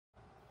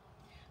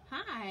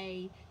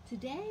Hi,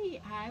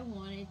 today I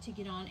wanted to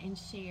get on and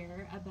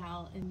share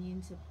about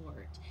immune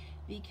support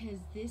because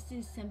this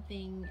is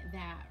something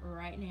that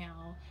right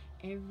now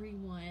we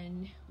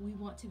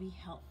want to be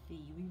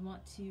healthy, we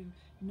want to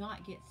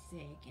not get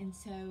sick, and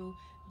so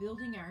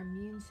building our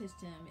immune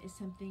system is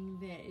something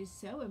that is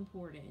so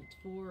important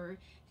for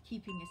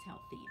keeping us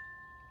healthy.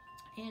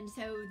 And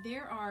so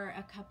there are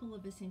a couple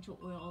of essential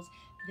oils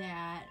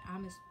that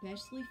I'm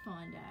especially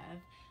fond of,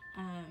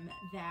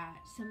 that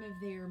some of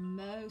their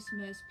most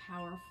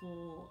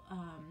powerful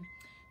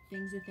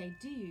things that they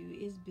do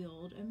is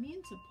build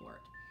immune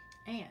support.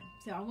 And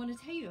so I want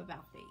to tell you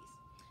about these.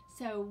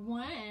 So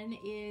one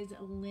is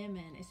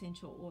lemon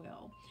essential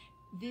oil.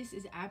 This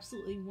is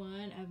absolutely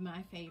one of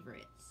my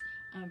favorites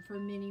for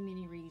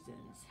many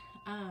reasons.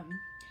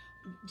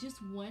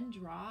 Just one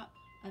drop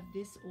of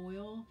this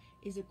oil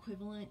is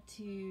equivalent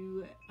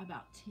to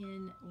about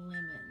 10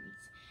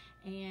 lemons.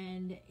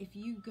 And if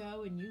you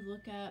go and you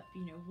look up,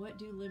 what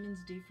do lemons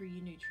do for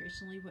you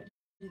nutritionally? What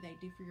do they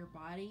do for your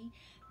body?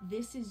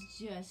 This is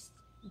just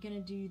going to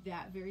do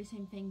that very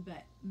same thing,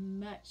 but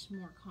much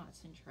more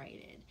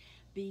concentrated,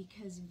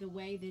 because the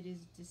way that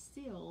is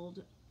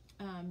distilled,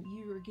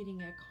 you are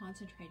getting a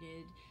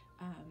concentrated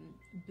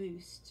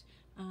boost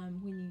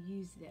when you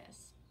use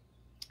this.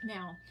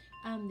 Now,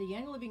 the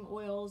Young Living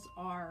oils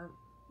are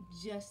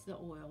just the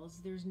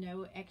oils. There's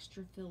no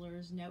extra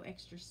fillers, no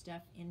extra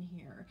stuff in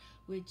here,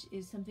 which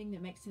is something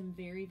that makes them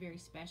very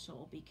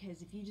special,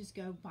 because if you just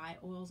go buy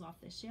oils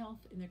off the shelf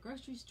in the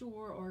grocery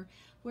store or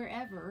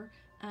wherever,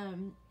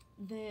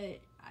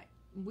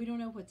 we don't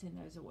know what's in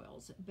those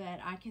oils, but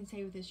I can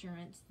say with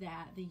assurance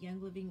that the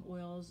Young Living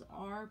oils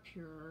are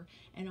pure,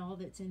 and all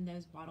that's in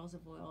those bottles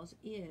of oils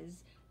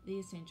is the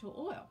essential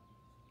oil.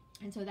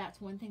 And so that's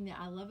one thing that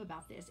I love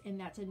about this, and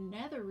that's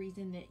another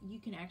reason that you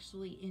can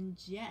actually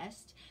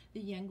ingest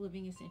the Young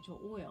Living essential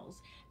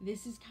oils.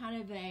 This is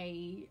kind of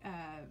a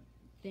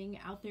thing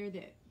out there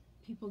that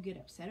people get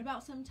upset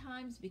about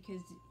sometimes,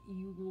 because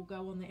you will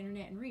go on the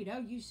internet and read,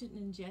 oh, you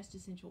shouldn't ingest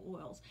essential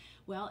oils.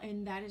 Well,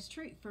 and that is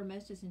true for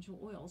most essential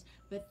oils,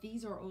 but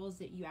these are oils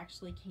that you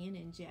actually can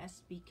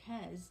ingest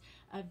because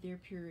of their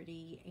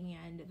purity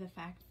and the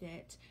fact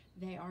that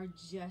they are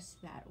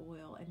just that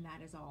oil, and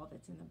that is all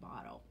that's in the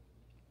bottle.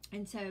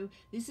 And so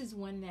this is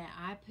one that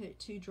I put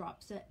 2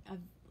 drops of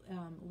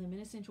lemon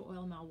essential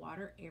oil in my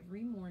water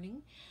every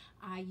morning.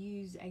 I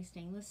use a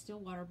stainless steel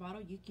water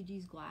bottle. You could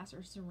use glass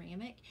or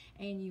ceramic,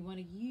 and you want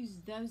to use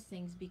those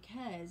things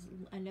because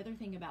another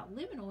thing about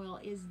lemon oil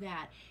is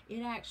that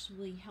it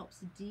actually helps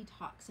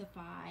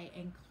detoxify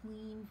and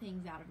clean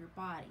things out of your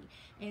body.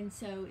 And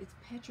so it's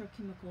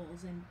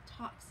petrochemicals and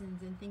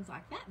toxins and things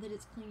like that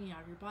it's cleaning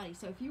out of your body.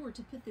 So if you were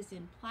to put this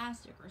in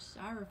plastic or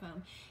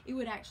styrofoam, it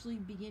would actually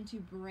begin to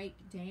break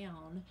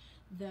down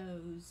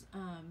those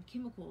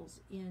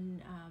chemicals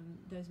in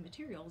those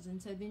materials,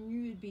 and so then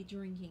you would be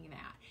drinking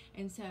that.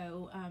 And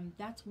so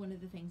that's one of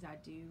the things I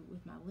do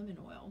with my lemon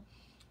oil.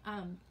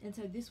 And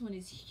so this one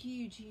is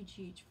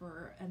huge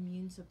for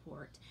immune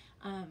support.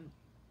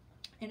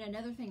 And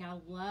another thing I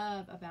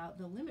love about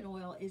the lemon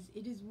oil is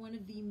it is one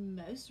of the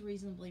most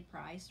reasonably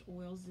priced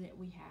oils that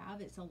we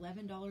have. It's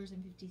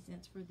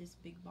 $11.50 for this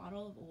big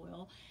bottle of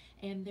oil,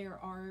 and there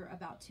are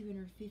about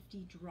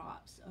 250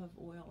 drops of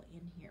oil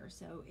in here,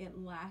 so it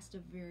lasts a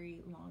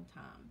very long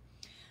time.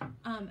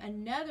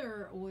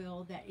 Another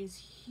oil that is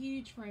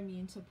huge for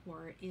immune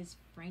support is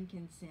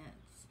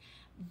frankincense.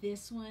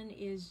 This one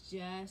is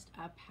just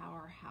a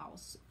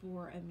powerhouse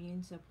for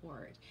immune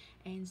support.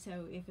 And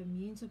so if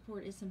immune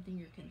support is something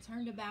you're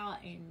concerned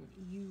about, and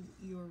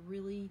you're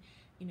really,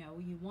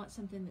 you want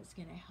something that's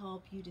going to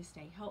help you to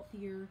stay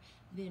healthier,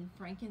 then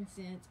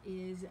frankincense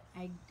is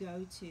a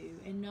go-to.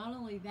 And not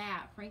only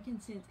that,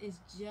 frankincense is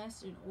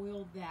just an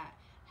oil that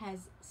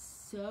has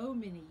so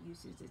many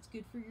uses. It's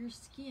good for your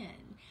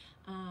skin.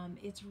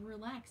 It's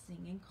relaxing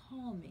and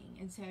calming.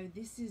 And so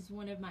this is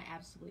one of my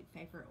absolute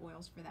favorite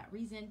oils for that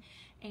reason.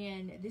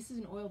 And this is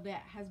an oil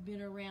that has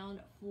been around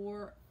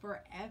for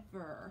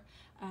forever.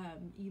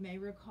 You may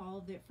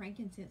recall that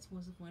frankincense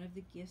was one of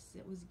the gifts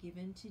that was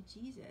given to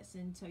Jesus.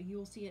 And so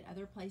you'll see it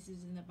other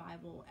places in the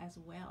Bible as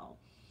well.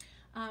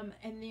 And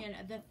then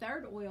the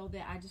third oil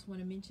that I just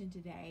want to mention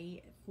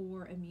today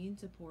for immune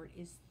support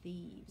is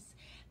Thieves.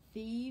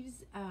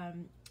 Thieves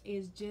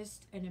is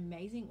just an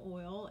amazing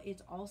oil.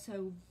 It's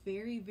also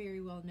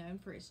very well known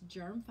for its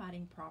germ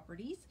fighting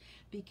properties,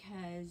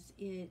 because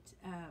it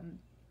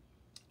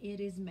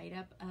is made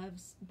up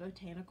of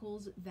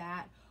botanicals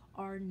that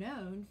are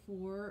known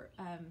for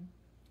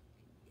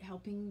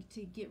helping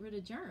to get rid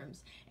of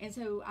germs. And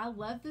so I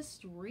love the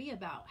story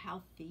about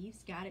how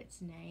Thieves got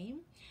its name.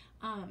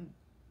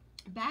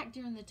 Back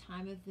during the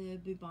time of the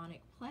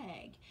bubonic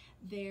plague,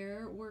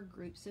 there were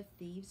groups of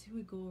thieves who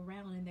would go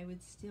around and they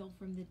would steal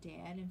from the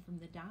dead and from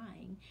the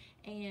dying.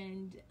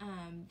 And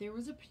there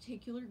was a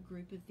particular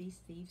group of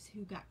these thieves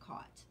who got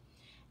caught.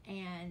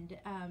 And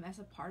as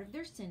a part of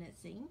their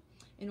sentencing,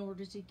 in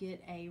order to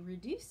get a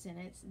reduced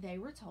sentence, they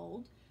were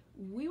told,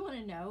 we want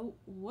to know,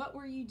 what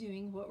were you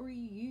doing, what were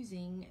you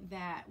using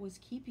that was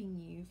keeping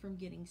you from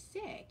getting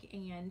sick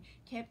and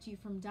kept you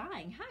from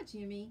dying? Hi,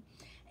 Jimmy.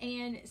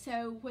 And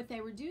so what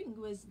they were doing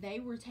was they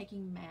were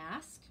taking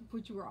masks,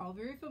 which we're all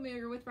very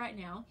familiar with right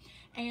now,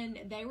 and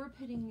they were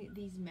putting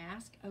these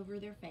masks over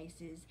their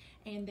faces,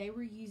 and they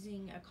were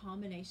using a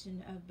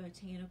combination of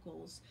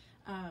botanicals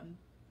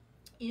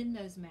in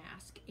those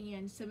masks.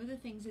 And some of the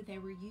things that they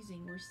were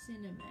using were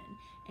cinnamon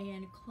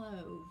and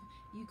clove,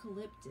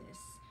 eucalyptus,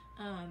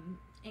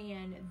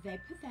 and they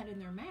put that in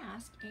their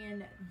mask,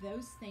 and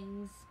those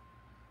things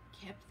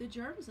kept the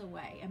germs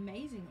away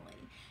amazingly.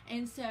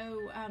 And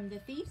so the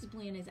Thieves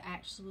Blend is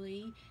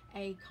actually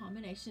a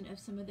combination of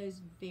some of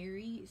those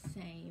very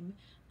same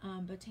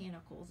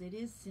botanicals. It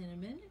is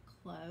cinnamon,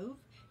 clove,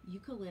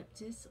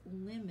 eucalyptus,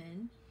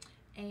 lemon,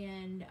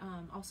 and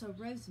also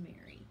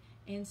rosemary.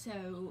 And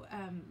so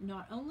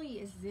not only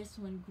is this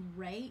one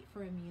great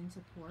for immune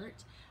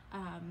support,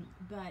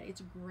 but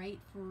it's great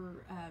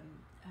for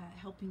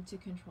helping to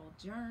control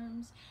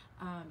germs.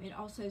 It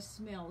also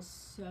smells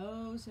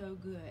so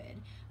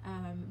good.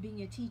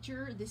 Being a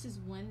teacher, this is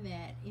one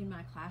that in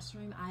my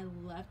classroom I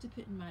love to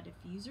put in my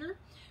diffuser,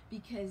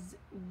 because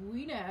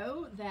we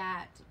know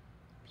that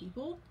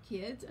people,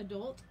 kids,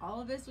 adults, all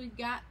of us, we've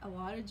got a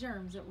lot of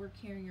germs that we're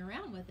carrying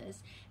around with us.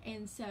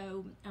 And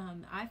so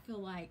I feel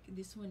like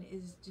this one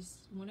is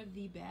just one of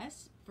the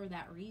best for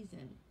that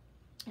reason.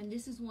 And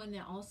this is one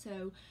that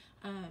also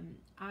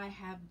I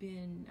have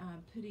been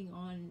putting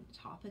on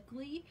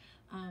topically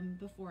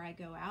before I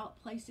go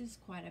out places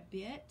quite a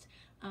bit.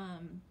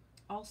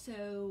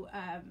 Also,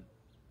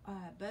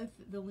 both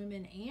the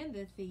lemon and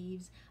the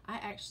Thieves, I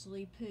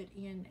actually put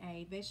in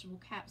a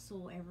vegetable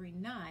capsule every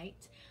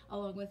night,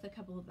 along with a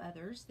couple of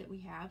others that we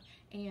have,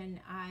 and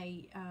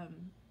I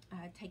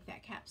take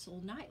that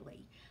capsule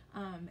nightly.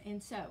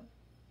 And so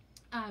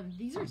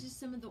these are just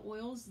some of the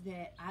oils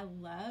that I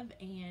love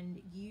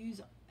and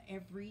use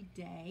every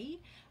day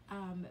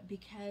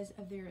because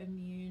of their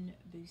immune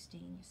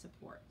boosting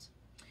support.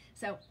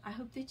 So I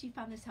hope that you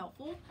found this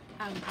helpful.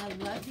 I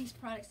love these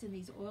products and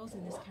these oils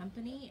in this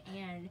company,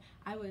 and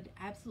I would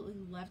absolutely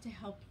love to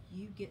help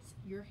you get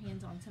your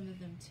hands on some of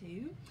them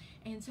too.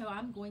 And so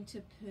I'm going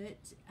to put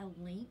a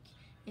link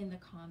in the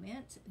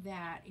comments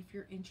that if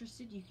you're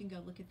interested, you can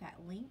go look at that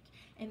link.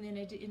 And then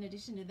in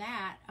addition to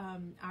that,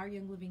 our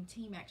Young Living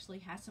team actually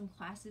has some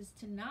classes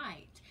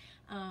tonight,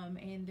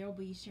 and they'll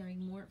be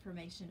sharing more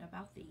information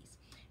about these.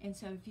 And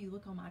so if you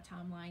look on my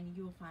timeline,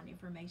 you will find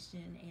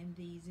information and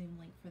the Zoom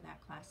link for that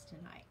class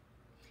tonight.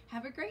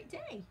 Have a great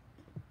day.